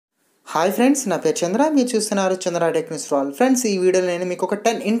Hi friends, నా పేరు చంద్ర. మీరు చూస్తున్నారు చంద్ర టెక్నిక్స్ ఫర్ ఆల్. ఫ్రెండ్స్, ఈ వీడియోలో నేను మీకు ఒక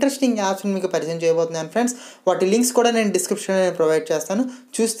 10 ఇంట్రెస్టింగ్ యాప్స్ని మీకు పరిచయం చేయబోతున్నాను ఫ్రెండ్స్. వాటి లింక్స్ కూడా నేను డిస్క్రిప్షన్లో ప్రొవైడ్ చేస్తాను.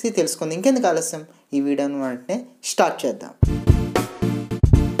 చూసి తెలుసుకుంది. ఇంకెందుకు ఆలస్యం, ఈ వీడియోని వెంటనే స్టార్ట్ చేద్దాం.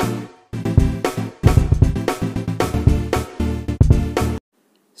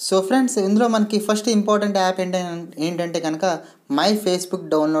 సో ఫ్రెండ్స్, ఇందులో మనకి ఫస్ట్ ఇంపార్టెంట్ యాప్ ఏంటంటే కనుక my Facebook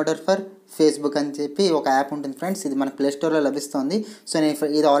downloader for Facebook అని చెప్పి ఒక యాప్ ఉంటుంది ఫ్రెండ్స్. ఇది మనకి ప్లేస్టోర్లో లభిస్తుంది. సో నేను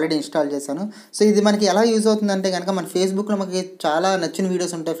ఇది ఆల్రెడీ ఇన్స్టాల్ చేశాను. సో ఇది మనకి ఎలా యూజ్ అవుతుందంటే కనుక మన ఫేస్బుక్లో మనకి చాలా నచ్చిన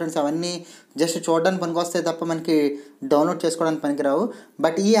వీడియోస్ ఉంటాయి ఫ్రెండ్స్. అవన్నీ జస్ట్ చూడడానికి పనికి వస్తాయి తప్ప మనకి డౌన్లోడ్ చేసుకోవడానికి పనికిరావు.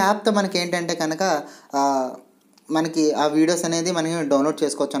 బట్ ఈ యాప్తో మనకి ఏంటంటే కనుక మనకి ఆ వీడియోస్ అనేది మనం డౌన్లోడ్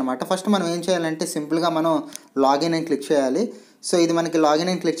చేసుకోవచ్చు అనమాట. ఫస్ట్ మనం ఏం చేయాలంటే సింపుల్గా మనం లాగిన్ అని క్లిక్ చేయాలి. సో ఇది మనకి లాగిన్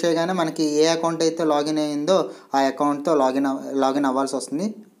అని క్లిక్ చేయగానే మనకి ఏ అకౌంట్ అయితే లాగిన్ అయ్యిందో ఆ అకౌంట్తో లాగిన్ అవ్వాల్సి వస్తుంది.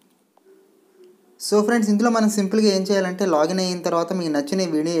 సో ఫ్రెండ్స్, ఇందులో మనం సింపుల్గా ఏం చేయాలంటే లాగిన్ అయిన తర్వాత మీకు నచ్చిన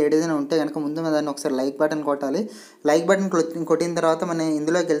వీడియో ఏదైనా ఉంటే కనుక ముందు దాన్ని ఒకసారి లైక్ బటన్ కొట్టాలి. లైక్ బటన్ కొట్టిన తర్వాత మనం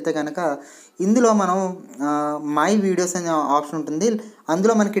ఇందులోకి వెళ్తే కనుక ఇందులో మనం మై వీడియోస్ అనే ఆప్షన్ ఉంటుంది.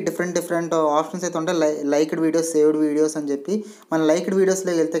 అందులో మనకి డిఫరెంట్ ఆప్షన్స్ అయితే ఉంటాయి. లైక్డ్ వీడియోస్, సేవ్డ్ వీడియోస్ అని చెప్పి మన లైక్డ్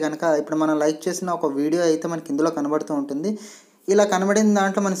వీడియోస్లోకి వెళ్తే కనుక ఇప్పుడు మనం లైక్ చేసిన ఒక వీడియో అయితే మనకి ఇందులో కనబడుతూ ఉంటుంది. ఇలా కనబడిన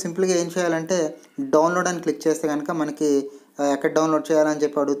దాంట్లో మనం సింపుల్గా ఏం చేయాలంటే డౌన్లోడ్ అని క్లిక్ చేస్తే కనుక మనకి ఎక్కడ డౌన్లోడ్ చేయాలని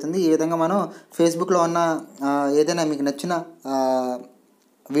చెప్పి అడుగుతుంది. ఈ విధంగా మనం ఫేస్బుక్లో ఉన్న ఏదైనా మీకు నచ్చిన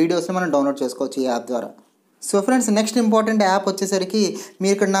వీడియోస్ని మనం డౌన్లోడ్ చేసుకోవచ్చు ఈ యాప్ ద్వారా. So friends, next important app వచ్చేసరికి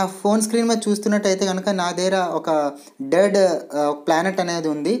మీరు ఇక్కడ నా ఫోన్ స్క్రీన్ మీద చూస్తున్నట్టయితే కనుక నా దగ్గర ఒక డెడ్ ప్లానెట్ అనేది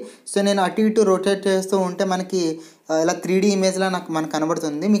ఉంది. సో నేను అటు ఇటు రొటేట్ చేస్తూ ఉంటే మనకి ఇలా 3D ఇమేజ్లా మనకు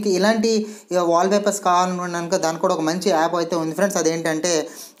కనబడుతుంది. మీకు ఇలాంటి వాల్పేపర్స్ కావాలనుకున్నాక దానికి కూడా ఒక మంచి యాప్ అయితే ఉంది ఫ్రెండ్స్. అదేంటంటే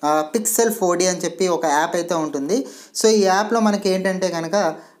పిక్సెల్ 4D అని చెప్పి ఒక యాప్ అయితే ఉంటుంది. సో ఈ యాప్లో మనకి ఏంటంటే కనుక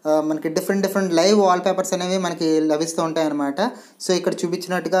మనకి డిఫరెంట్ లైవ్ వాల్పేపర్స్ అనేవి మనకి లభిస్తూ ఉంటాయి అన్నమాట. సో ఇక్కడ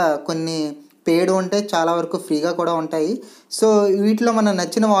చూపించినట్టుగా కొన్ని పెయిడ్ ఉంటాయి, చాలా వరకు ఫ్రీగా కూడా ఉంటాయి. సో వీటిలో మన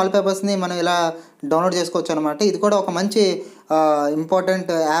నచ్చిన వాల్పేపర్స్ని మనం ఇలా డౌన్లోడ్ చేసుకోవచ్చు అనమాట. ఇది కూడా ఒక మంచి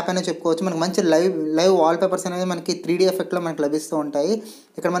ఇంపార్టెంట్ యాప్ అనే చెప్పుకోవచ్చు. మనకి మంచి లైవ్ వాల్పేపర్స్ అనేవి మనకి 3D ఎఫెక్ట్లో మనకి లభిస్తూ ఉంటాయి.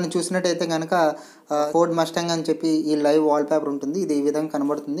 ఇక్కడ మనం చూసినట్టయితే కనుక ఫోర్డ్ మస్టాంగ్ అని చెప్పి ఈ లైవ్ వాల్పేపర్ ఉంటుంది. ఇది ఈ విధంగా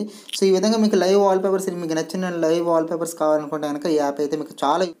కనబడుతుంది. సో ఈ విధంగా మీకు లైవ్ వాల్పేపర్స్, మీకు నచ్చిన లైవ్ వాల్పేపర్స్ కావాలనుకుంటే కనుక ఈ యాప్ అయితే మీకు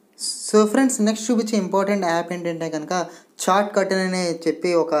చాలా. సో ఫ్రెండ్స్, నెక్స్ట్ చూపించే ఇంపార్టెంట్ యాప్ ఏంటంటే కనుక చాట్ కర్టెన్ అనే చెప్పి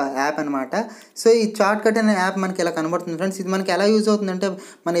ఒక యాప్ అనమాట. సో ఈ చాట్ కర్టెన్ అనే యాప్ మనకి ఇలా కనబడుతుంది ఫ్రెండ్స్. ఇది మనకి ఎలా యూజ్ అవుతుందంటే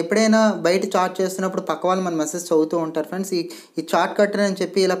మనం ఎప్పుడైనా బయట చాట్ చేస్తున్నప్పుడు పక్క వాళ్ళు మన మెసేజ్ చదువుతూ ఉంటారు ఫ్రెండ్స్. ఈ చాట్ కర్టెన్ అని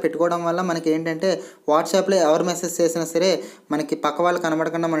చెప్పి ఇలా పెట్టుకోవడం వల్ల మనకి ఏంటంటే వాట్సాప్లో ఎవరు మెసేజ్ చేసినా సరే మనకి పక్క వాళ్ళు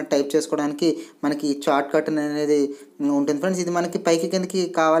కనబడకుండా మనం టైప్ చేసుకోవడానికి మనకి ఈ చాట్ కర్టెన్ అనేది ఉంటుంది ఫ్రెండ్స్. ఇది మనకి పైకి కిందకి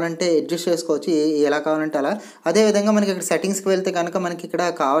కావాలంటే అడ్జస్ట్ చేసుకోవచ్చు, ఎలా కావాలంటే అలా. అదేవిధంగా మనకి ఇక్కడ సెట్టింగ్స్కి వెళ్తే కనుక మనకి ఇక్కడ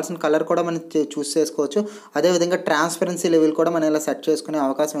కావాల్సిన కలర్ కూడా మనం చూస్ చేసుకోవచ్చు. అదేవిధంగా ట్రాన్స్పరెన్సీ లెవెల్ కూడా మనం ఇలా సెట్ చేసుకునే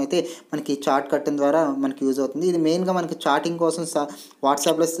అవకాశం అయితే మనకి చాట్ కర్టెన్ ద్వారా మనకి యూజ్ అవుతుంది. ఇది మెయిన్గా మనకి చాటింగ్ కోసం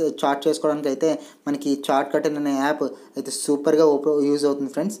వాట్సాప్లో చాట్ చేసుకోవడానికి అయితే మనకి చాట్ కర్టెన్ అనే యాప్ అయితే సూపర్గా యూజ్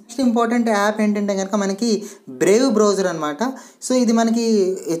అవుతుంది ఫ్రెండ్స్. నెక్స్ట్ ఇంపార్టెంట్ యాప్ ఏంటంటే కనుక మనకి బ్రేవ్ బ్రౌజర్ అనమాట. సో ఇది మనకి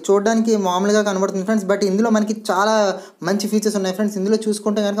చూడడానికి మామూలుగా కనబడుతుంది ఫ్రెండ్స్, బట్ ఇందులో మనకి చాలా మంచి ఫీచర్స్ ఉన్నాయి ఫ్రెండ్స్. ఇందులో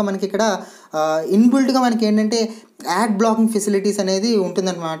చూసుకుంటే కనుక మనకి ఇక్కడ ఇన్బిల్ట్గా మనకి ఏంటంటే యాడ్ బ్లాకింగ్ ఫెసిలిటీస్ అనేది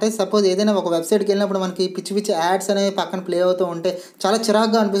ఉంటుందన్నమాట. సపోజ్ ఏదైనా ఒక వెబ్సైట్కి వెళ్ళినప్పుడు మనకి పిచ్చి యాడ్స్ అనేవి పక్కన ప్లే అవుతూ ఉంటే చాలా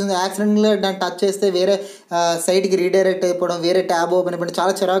చిరాగ్గా అనిపిస్తుంది. యాక్సిడెంట్గా దాన్ని టచ్ చేస్తే వేరే సైట్కి రీడైరెక్ట్ అయిపోవడం, వేరే ట్యాబ్ ఓపెన్ అయిపోవడం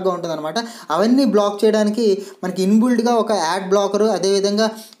చాలా చిరాగ్గా ఉంటుంది అనమాట. అవన్నీ బ్లాక్ చేయడానికి మనకి ఇన్బిల్ట్గా ఒక యాడ్ బ్లాకరు, అదేవిధంగా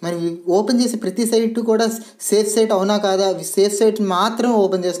మనం ఓపెన్ చేసే ప్రతి సైట్ కూడా సేఫ్ సైట్ అవునా కాదా, సేఫ్ సైట్ మాత్రం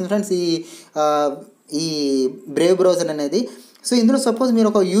ఓపెన్ చేస్తుంది ఫ్రెండ్స్ ఈ బ్రేవ్ బ్రౌజర్ అనేది. సో ఇందులో సపోజ్ మీరు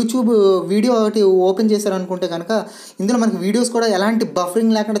ఒక యూట్యూబ్ వీడియో ఒకటి ఓపెన్ చేశారనుకుంటే కనుక ఇందులో మనకి వీడియోస్ కూడా ఎలాంటి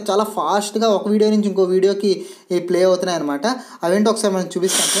బఫరింగ్ లేకుండా చాలా ఫాస్ట్గా ఒక వీడియో నుంచి ఇంకో వీడియోకి ప్లే అవుతున్నాయి అనమాట. అవేంటో ఒకసారి మనం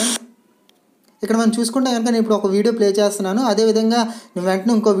చూపిస్తాను ఫ్రెండ్స్. ఇక్కడ మనం చూసుకుంటే కనుక నేను ఇప్పుడు ఒక వీడియో ప్లే చేస్తున్నాను. అదేవిధంగా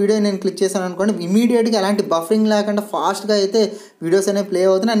వెంటనే ఇంకో వీడియో నేను క్లిక్ చేశాను అనుకోండి, ఇమీడియట్గా ఎలాంటి బఫరింగ్ లేకుండా ఫాస్ట్గా అయితే వీడియోస్ అనేవి ప్లే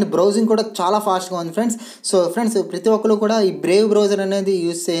అవుతున్నాయి. అండ్ బ్రౌజింగ్ కూడా చాలా ఫాస్ట్గా ఉంది ఫ్రెండ్స్. సో ఫ్రెండ్స్, ప్రతి ఒక్కరు కూడా ఈ బ్రేవ్ బ్రౌజర్ అనేది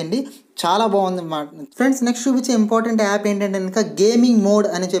యూజ్ చేయండి, చాలా బాగుంది అన్నమాట ఫ్రెండ్స్. నెక్స్ట్ చూపించే ఇంపార్టెంట్ యాప్ ఏంటంటే కనుక గేమింగ్ మోడ్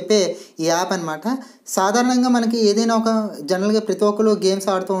అని చెప్పే ఈ యాప్ అనమాట. సాధారణంగా మనకి ఏదైనా ఒక జనరల్గా ప్రతి ఒక్కరు గేమ్స్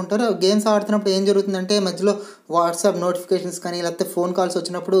ఆడుతూ ఉంటారు. గేమ్స్ ఆడుతున్నప్పుడు ఏం జరుగుతుందంటే మధ్యలో వాట్సాప్ నోటిఫికేషన్స్ కానీ లేకపోతే ఫోన్ కాల్స్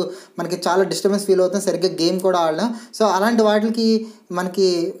వచ్చినప్పుడు మనకి చాలా డిస్టర్బెన్స్ ఫీల్ అవుతుంది, సరిగ్గా గేమ్ కూడా ఆడలేం. సో అలాంటి వాటికి మనకి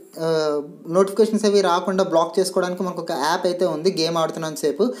నోటిఫికేషన్స్ అవి రాకుండా బ్లాక్ చేసుకోవడానికి మనకు ఒక యాప్ అయితే ఉంది గేమ్ ఆడుతున్నంత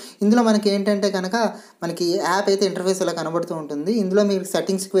సేపు. ఇందులో మనకి ఏంటంటే కనుక మనకి యాప్ అయితే ఇంటర్ఫేస్ ఇలా కనబడుతూ ఉంటుంది. ఇందులో మీరు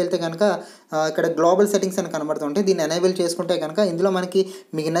సెట్టింగ్స్కి వెళ్తే కనుక ఇక్కడ గ్లోబల్ సెట్టింగ్స్ అని కనబడుతూ ఉంటాయి. దీన్ని ఎనేబుల్ చేసుకుంటే కనుక ఇందులో మనకి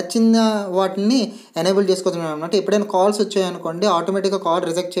మీకు నచ్చిన వాటిని ఎనేబుల్ చేసుకోవచ్చు అనమాట. ఎప్పుడైనా కాల్స్ వచ్చాయనుకోండి, ఆటోమేటిక్గా కాల్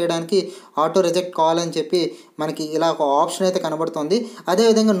రిజెక్ట్ చేయడానికి ఆటో రిజెక్ట్ కాల్ అని చెప్పి మనకి ఇలా ఒక ఆప్షన్ అయితే కనబడుతుంది.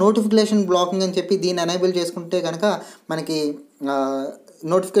 అదేవిధంగా నోటిఫికేషన్ బ్లాకింగ్ అని చెప్పి దీన్ని ఎనేబుల్ చేసుకుంటే కనుక మనకి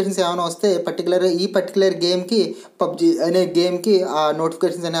నోటిఫికేషన్స్ ఏమైనా వస్తే ఈ పర్టికులర్ గేమ్కి పబ్జీ అనే గేమ్కి ఆ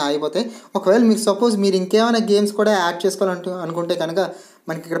నోటిఫికేషన్స్ అనేవి అయిపోతాయి. ఒకవేళ మీకు సపోజ్ మీరు ఇంకేమైనా గేమ్స్ కూడా యాడ్ చేసుకోవాలంటే కనుక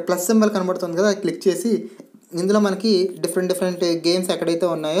మనకి ఇక్కడ ప్లస్ సింబల్ కనబడుతుంది కదా, క్లిక్ చేసి ఇందులో మనకి డిఫరెంట్ గేమ్స్ ఎక్కడైతే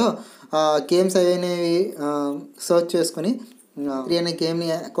ఉన్నాయో గేమ్స్ అనేవి సర్చ్ చేసుకొని అనే గేమ్ని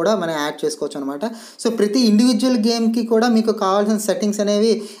కూడా మనం యాడ్ చేసుకోవచ్చు అనమాట. సో ప్రతి ఇండివిజువల్ గేమ్కి కూడా మీకు కావాల్సిన సెట్టింగ్స్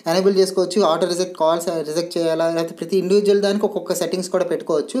అనేవి ఎనేబుల్ చేసుకోవచ్చు. ఆటో కాల్స్ రిజెక్ట్ చేయాలా, లేకపోతే ప్రతి ఇండివిజువల్ దానికి ఒక్కొక్క సెట్టింగ్స్ కూడా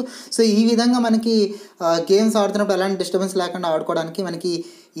పెట్టుకోవచ్చు. సో ఈ విధంగా మనకి గేమ్స్ ఆడుతున్నప్పుడు ఎలాంటి డిస్టర్బెన్స్ లేకుండా ఆడుకోవడానికి మనకి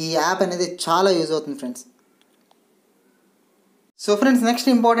ఈ యాప్ అనేది చాలా యూజ్ అవుతుంది friends. So friends, next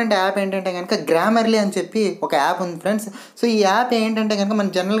important app ఏంటంటే కనుక గ్రామర్లీ అని చెప్పి ఒక యాప్ ఉంది ఫ్రెండ్స్. సో ఈ యాప్ ఏంటంటే కనుక మన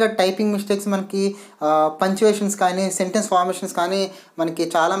జనరల్గా టైపింగ్ మిస్టేక్స్, మనకి పంక్చువేషన్స్ కానీ సెంటెన్స్ ఫార్మేషన్స్ కానీ మనకి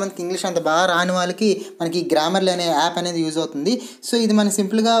చాలామందికి ఇంగ్లీష్ అంత బాగా రాని వాళ్ళకి మనకి గ్రామర్లీ అనే యాప్ అనేది యూజ్ అవుతుంది. సో ఇది మనం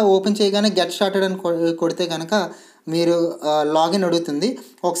సింపుల్గా ఓపెన్ చేయగానే గెట్ స్టార్టెడ్ అని కొడితే కనుక మీరు లాగిన్ అడుగుతుంది.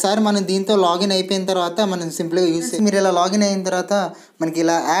 ఒకసారి మనం దీంతో లాగిన్ అయిపోయిన తర్వాత మనం సింపుల్గా మీరు ఇలా లాగిన్ అయిన తర్వాత మనకి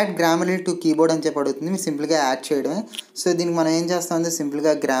ఇలా యాడ్ గ్రామర్లీ టు కీబోర్డ్ అని చెప్పి అడుగుతుంది. మీరు సింపుల్గా యాడ్ చేయడమే. సో దీనికి మనం ఏం చేస్తామంటే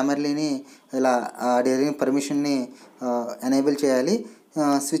సింపుల్గా గ్రామర్లీని ఇలా పర్మిషన్ని ఎనేబుల్ చేయాలి.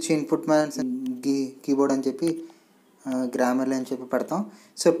 స్విచ్ ఇన్పుట్ కీబోర్డ్ అని చెప్పి గ్రామర్లీ అని చెప్పి పెడతాం.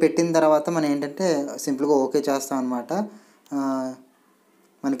 సో పెట్టిన తర్వాత మనం ఏంటంటే సింపుల్గా ఓకే చేస్తాం అనమాట.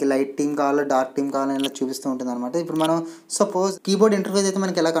 మనకి లైట్ టీమ్ కావాలో డార్క్ టీమ్ కావాలో ఇలా చూపిస్తూ ఉంటుంది అనమాట. ఇప్పుడు మనం సపోజ్ కీబోర్డ్ ఇంటర్ఫేస్ అయితే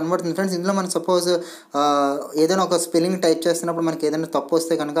మనకి ఎలా కనబడుతుంది ఫ్రెండ్స్. ఇందులో మనం సపోజ్ ఏదైనా ఒక స్పెల్లింగ్ టైప్ చేస్తున్నప్పుడు మనకి ఏదైనా తప్పు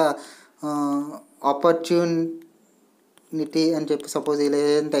వస్తే కనుక ఆపర్చునిటీ అని చెప్పి సపోజ్ ఇలా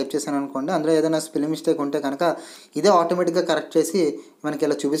ఏదైనా టైప్ చేశాను అనుకోండి, అందులో ఏదైనా స్పెల్లింగ్ మిస్టేక్ ఉంటే కనుక ఇదే ఆటోమేటిక్గా కరెక్ట్ చేసి మనకి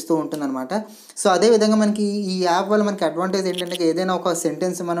ఇలా చూపిస్తూ ఉంటుంది అనమాట. సో అదేవిధంగా మనకి ఈ యాప్ వల్ల మనకి అడ్వాంటేజ్ ఏంటంటే ఏదైనా ఒక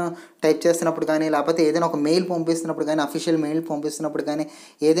సెంటెన్స్ మనం టైప్ చేస్తున్నప్పుడు కానీ, లేకపోతే ఏదైనా ఒక మెయిల్ పంపిస్తున్నప్పుడు కానీ, అఫీషియల్ మెయిల్ పంపిస్తున్నప్పుడు కానీ,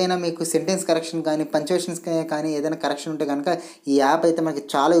 ఏదైనా మీకు సెంటెన్స్ కరెక్షన్ కానీ పంక్చువేషన్స్ కానీ ఏదైనా కరెక్షన్ ఉంటే కనుక ఈ యాప్ అయితే మనకి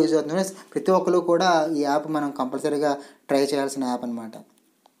చాలా యూజ్ అవుతుంది. ప్రతి ఒక్కరు కూడా ఈ యాప్ మనం కంపల్సరీగా ట్రై చేయాల్సిన యాప్ అనమాట.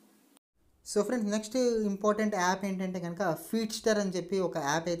 So friends, next important app ఏంటంటే కనుక ఫీడ్స్టర్ అని చెప్పి ఒక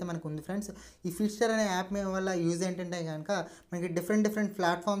యాప్ అయితే మనకు ఉంది ఫ్రెండ్స్. ఈ ఫీడ్స్టర్ అనే యాప్ వల్ల యూజ్ ఏంటంటే కనుక మనకి డిఫరెంట్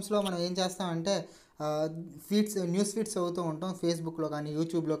ప్లాట్ఫామ్స్లో మనం ఏం చేస్తామంటే న్యూస్ ఫీడ్స్ అవుతూ ఉంటాం. ఫేస్బుక్లో కానీ,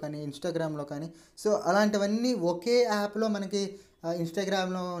 యూట్యూబ్లో కానీ, ఇన్స్టాగ్రామ్లో కానీ. సో అలాంటివన్నీ ఒకే యాప్లో మనకి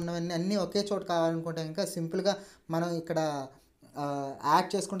ఇన్స్టాగ్రామ్లో ఉన్నవన్నీ అన్నీ ఒకే చోట కావాలనుకుంటే కనుక సింపుల్గా మనం ఇక్కడ యాడ్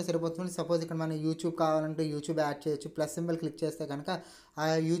చేసుకుంటే సరిపోతుంది. సపోజ్ ఇక్కడ మనం యూట్యూబ్ కావాలంటే యూట్యూబ్ యాడ్ చేయొచ్చు. ప్లస్ సింబల్ క్లిక్ చేస్తే కనుక ఆ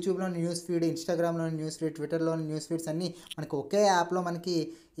యూట్యూబ్లోని news feed, ఇన్స్టాగ్రామ్లోని news feed, ట్విట్టర్లోని news feeds అన్నీ మనకి ఒకే యాప్లో మనకి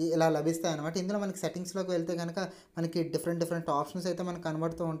ఇలా లభిస్తాయి అనమాట. ఇందులో మనకి సెట్టింగ్స్లోకి వెళ్తే కనుక మనకి డిఫరెంట్ ఆప్షన్స్ అయితే మనకు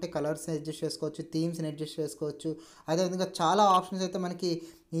కనబడుతూ ఉంటాయి. కలర్స్ని అడ్జస్ట్ చేసుకోవచ్చు, థీమ్స్ని అడ్జస్ట్ చేసుకోవచ్చు. అదేవిధంగా చాలా ఆప్షన్స్ అయితే మనకి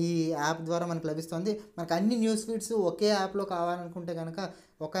ఈ యాప్ ద్వారా మనకు లభిస్తుంది. మనకి అన్ని న్యూస్ ఫీడ్స్ ఒకే యాప్లో కావాలనుకుంటే కనుక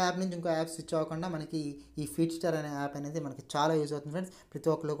ఒక యాప్ నుంచి ఇంకో యాప్ స్విచ్ అవ్వకుండా మనకి ఈ ఫీడ్స్టర్ అనే యాప్ అనేది మనకి చాలా యూజ్ అవుతుంది ఫ్రెండ్స్. ప్రతి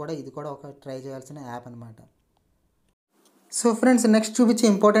ఒక్కరు కూడా ఇది కూడా ఒక ట్రై చేయాల్సిన యాప్ అనమాట. సో ఫ్రెండ్స్, నెక్స్ట్ చూపించే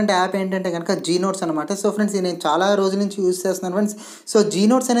ఇంపార్టెంట్ యాప్ ఏంటంటే కనుక జీనోట్స్ అనమాట. సో ఫ్రెండ్స్, ఇది నేను చాలా రోజుల నుంచి యూజ్ చేస్తున్నాను ఫ్రెండ్స్. సో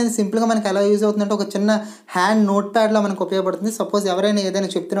జీనోట్స్ అనేది సింపుల్గా మనకి ఎలా యూజ్ అవుతుందంటే ఒక చిన్న హ్యాండ్ నోట్ ప్యాడ్లో మనకు ఉపయోగపడుతుంది. సపోజ్ ఎవరైనా ఏదైనా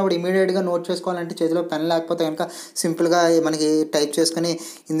చెప్తున్నప్పుడు ఇమీడియట్గా నోట్ చేసుకోవాలంటే చేతిలో పెన్ లేకపోతే కనుక సింపుల్గా మనకి టైప్ చేసుకొని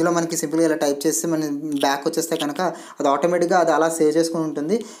ఇందులో మనకి సింపుల్గా ఇలా టైప్ చేస్తే మన బ్యాక్ వచ్చేస్తే కనుక అది ఆటోమేటిక్గా అది అలా సేవ్ చేసుకుని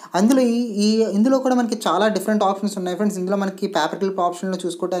ఉంటుంది. అందులో ఇందులో కూడా మనకి చాలా డిఫరెంట్ ఆప్షన్స్ ఉన్నాయి ఫ్రెండ్స్. ఇందులో మనకి పేపర్ క్లిప్ ఆప్షన్లో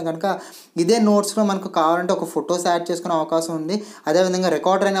చూసుకుంటే కనుక ఇదే నోట్స్లో మనకు కావాలంటే ఒక ఫొటోస్ యాడ్ చేసుకునే అవకాశం ఉంది. అదేవిధంగా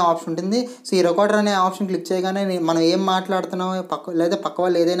రికార్డర్ అనే ఆప్షన్ ఉంటుంది. సో ఈ రికార్డర్ అనే ఆప్షన్ క్లిక్ చేయగానే మనం ఏం మాట్లాడుతున్నామో లేదా పక్క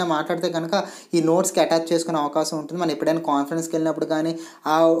వాళ్ళు ఏదైనా మాట్లాడితే కనుక ఈ నోట్స్కి అటాచ్ చేసుకునే అవకాశం ఉంటుంది. మనం ఎప్పుడైనా కాన్ఫరెన్స్కి వెళ్ళినప్పుడు కానీ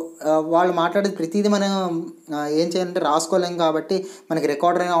వాళ్ళు మాట్లాడేది ప్రతిదీ మనం ఏం చేయాలంటే రాసుకోలేం. కాబట్టి మనకి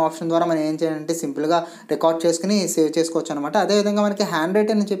రికార్డర్ అనే ఆప్షన్ ద్వారా మనం ఏం చేయాలంటే సింపుల్గా రికార్డ్ చేసుకుని సేవ్ చేసుకోవచ్చు అనమాట. అదేవిధంగా మనకి హ్యాండ్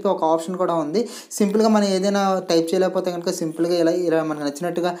రైట్ అని చెప్పి ఒక ఆప్షన్ కూడా ఉంది. సింపుల్గా మనం ఏదైనా టైప్ చేయలేకపోతే కనుక సింపుల్గా ఇలా మనకు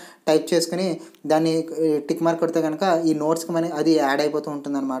నచ్చినట్టుగా టైప్ చేసుకుని దాన్ని టిక్ మార్క్ కొడితే కనుక ఈ నోట్స్కి మనకి అది యాడ్ అయిపోతూ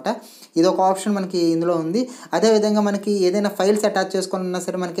ఉంటుంది అనమాట. ఇది ఒక ఆప్షన్ మనకి ఇందులో ఉంది. అదేవిధంగా మనకి ఏదైనా ఫైల్స్ అటాచ్ చేసుకున్నా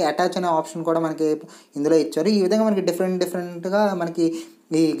సరే మనకి అటాచ్ అనే ఆప్షన్ కూడా మనకి ఇందులో ఇచ్చారు. ఈ విధంగా మనకి డిఫరెంట్గా మనకి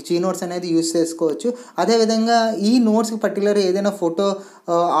ఈ జీనోట్స్ అనేది యూస్ చేసుకోవచ్చు. అదేవిధంగా ఈ నోట్స్కి పర్టికులర్ ఏదైనా ఫోటో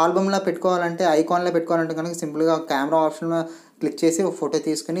ఆల్బమ్లో పెట్టుకోవాలంటే, ఐకాన్లో పెట్టుకోవాలంటే కనుక సింపుల్గా కెమెరా ఆప్షన్లో క్లిక్ చేసి ఒక ఫోటో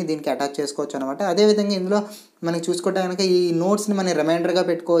తీసుకుని దీనికి అటాచ్ చేసుకోవచ్చు అనమాట. అదేవిధంగా ఇందులో మనకి చూసుకుంటే కనుక ఈ నోట్స్ని మనం రిమైండర్గా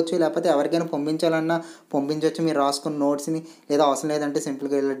పెట్టుకోవచ్చు, లేకపోతే ఎవరికైనా పంపించాలన్నా పంపించవచ్చు మీరు రాసుకున్న నోట్స్ని. లేదా అవసరం లేదంటే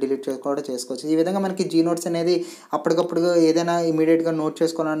సింపుల్గా ఇలా డిలీట్ కూడా చేసుకోవచ్చు. ఈ విధంగా మనకి జీ నోట్స్ అనేది అప్పటికప్పుడు ఏదైనా ఇమీడియట్గా నోట్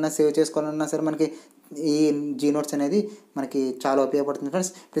చేసుకోవాలన్నా సేవ్ చేసుకోవాలన్నా సరే మనకి ఈ జీ నోట్స్ అనేది మనకి చాలా ఉపయోగపడుతుంది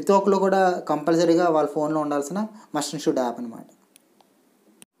ఫ్రెండ్స్. ప్రతి ఒక్కరు కూడా కంపల్సరీగా వాళ్ళ ఫోన్లో ఉండాల్సిన మస్ట్ అండ్ షుడ్ యాప్ అనమాట.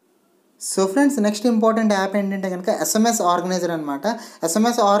 So friends, next important app ఏంటంటే కనుక ఎస్ఎంఎస్ ఆర్గనైజర్ అనమాట.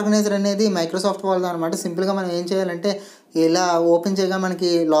 ఎస్ఎంఎస్ ఆర్గనైజర్ అనేది మైక్రోసాఫ్ట్ వాళ్ళది అనమాట. సింపుల్గా మనం ఏం చేయాలంటే ఇలా ఓపెన్ చేయగా మనకి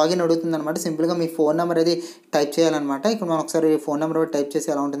లాగిన్ అడుగుతుంది అనమాట. సింపుల్గా మీ ఫోన్ నెంబర్ అది టైప్ చేయాలన్నమాట. ఇక్కడ మనం ఒకసారి ఫోన్ నెంబర్ టైప్ చేసి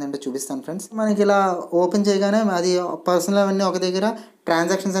ఎలా ఉంటుందంటే చూపిస్తాను ఫ్రెండ్స్. మనకి ఇలా ఓపెన్ చేయగానే అది పర్సనల్ అవన్నీ ఒక దగ్గర,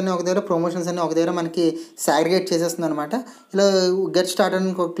 ట్రాన్సాక్షన్స్ అన్నీ ఒక దగ్గర, ప్రమోషన్స్ అన్నీ ఒక దగ్గర మనకి సాగ్రిగేట్ చేసేస్తుంది అనమాట. ఇలా గెట్ స్టార్ట్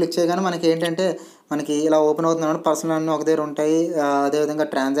అని క్లిక్ చేయగానే మనకి ఏంటంటే మనకి ఇలా ఓపెన్ అవుతుంది అనమాట. పర్సనల్ అన్నీ ఒక దగ్గర ఉంటాయి, అదేవిధంగా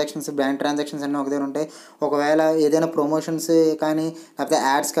ట్రాన్సాక్షన్స్, బ్యాంక్ ట్రాన్సాక్షన్స్ అన్నీ ఒక దగ్గర ఉంటాయి. ఒకవేళ ఏదైనా ప్రమోషన్స్ కానీ లేకపోతే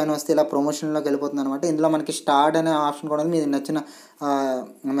యాడ్స్ కానీ వస్తే ఇలా ప్రమోషన్లోకి వెళ్ళిపోతుంది అనమాట. ఇందులో మనకి స్టార్ట్ అనే ఆప్షన్ కూడా ఉంది. మీకు నచ్చిన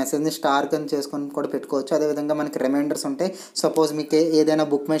మెసేజ్ని స్టార్ అని చేసుకొని కూడా పెట్టుకోవచ్చు. అదేవిధంగా మనకి రిమైండర్స్ ఉంటాయి. సపోజ్ మీకు ఏదైనా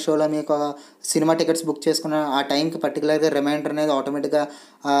బుక్ మై షోలో మీకు సినిమా టికెట్స్ బుక్ చేసుకున్న ఆ టైంకి పర్టికులర్గా రిమైండర్ అనేది ఆటోమేటిక్గా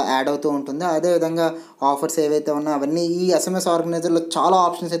యాడ్ అవుతూ ఉంటుంది. అదేవిధంగా ఆఫర్స్ ఏవైతే ఉన్నాయో అవన్నీ ఈ ఎస్ఎంఎస్ ఆర్గనైజర్లో చాలా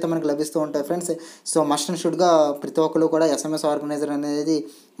ఆప్షన్స్ అయితే మనకు లభిస్తూ ఉంటాయి ఫ్రెండ్స్. సో మస్ట్ అండ్ షుడ్గా ప్రతి ఒక్కరు కూడా ఎస్ఎంఎస్ ఆర్గనైజర్ అనేది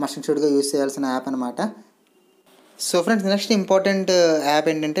మస్ట్ అండ్ షుడ్గా యూజ్ చేయాల్సిన యాప్ అనమాట. So friends, next important app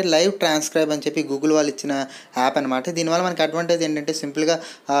ఏంటంటే లైవ్ ట్రాన్స్క్రైబ్ అని చెప్పి గూగుల్ వాళ్ళు ఇచ్చిన యాప్ అనమాట. దీనివల్ల మనకి అడ్వాంటేజ్ ఏంటంటే సింపుల్గా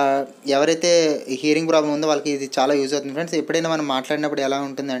ఎవరైతే హియరింగ్ ప్రాబ్లం ఉందో వాళ్ళకి ఇది చాలా యూజ్ అవుతుంది ఫ్రెండ్స్. ఎప్పుడైనా మనం మాట్లాడినప్పుడు ఎలా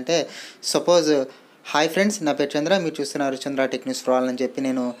ఉంటుందంటే సపోజ్ హాయ్ ఫ్రెండ్స్, నా పేరు చంద్ర, మీరు చూస్తున్నారు చంద్ర టెక్ న్యూస్ ఫర్ ఆల్ అని చెప్పి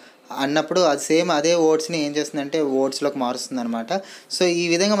నేను అన్నప్పుడు అది సేమ్ అదే వర్డ్స్ని ఏం చేస్తుందంటే వర్డ్స్లోకి మారుస్తుంది అనమాట. సో ఈ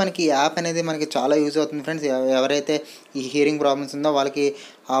విధంగా మనకి ఈ యాప్ అనేది మనకి చాలా యూజ్ అవుతుంది ఫ్రెండ్స్. ఎవరైతే ఈ హియరింగ్ ప్రాబ్లమ్స్ ఉందో వాళ్ళకి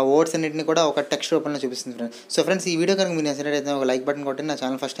ఆ వర్డ్స్ అన్నింటినీ కూడా ఒక టెక్స్ట్ రూపంలో చూపిస్తుంది ఫ్రెండ్స్. సో ఫ్రెండ్స్, ఈ వీడియో కనుక మీరు నచ్చినట్లయితే ఒక లైక్ బటన్ కొట్టండి. నా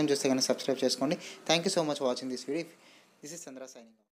ఛానల్ ఫస్ట్ టైం చూస్తే కనుక సబ్స్క్రైబ్ చేసుకోండి. Thank you so much watching this video. This is Chandra signing.